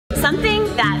Something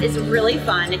that is really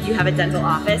fun if you have a dental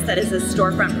office that is a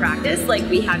storefront practice like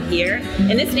we have here.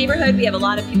 In this neighborhood, we have a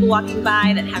lot of people walking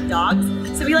by that have dogs,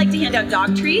 so we like to hand out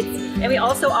dog treats, and we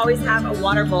also always have a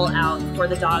water bowl out for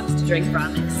the dogs to drink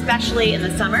from, especially in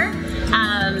the summer,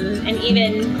 and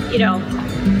even, you know,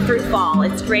 through fall.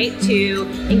 It's great to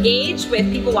engage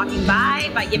with people walking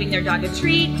by giving their dog a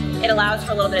treat. It allows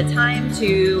for a little bit of time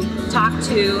to talk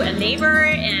to a neighbor,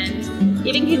 and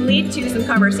even can lead to some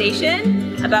conversation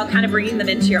about kind of bringing them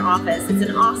into your office. It's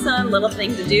an awesome little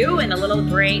thing to do and a little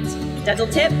great dental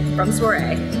tip from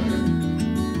Soiree.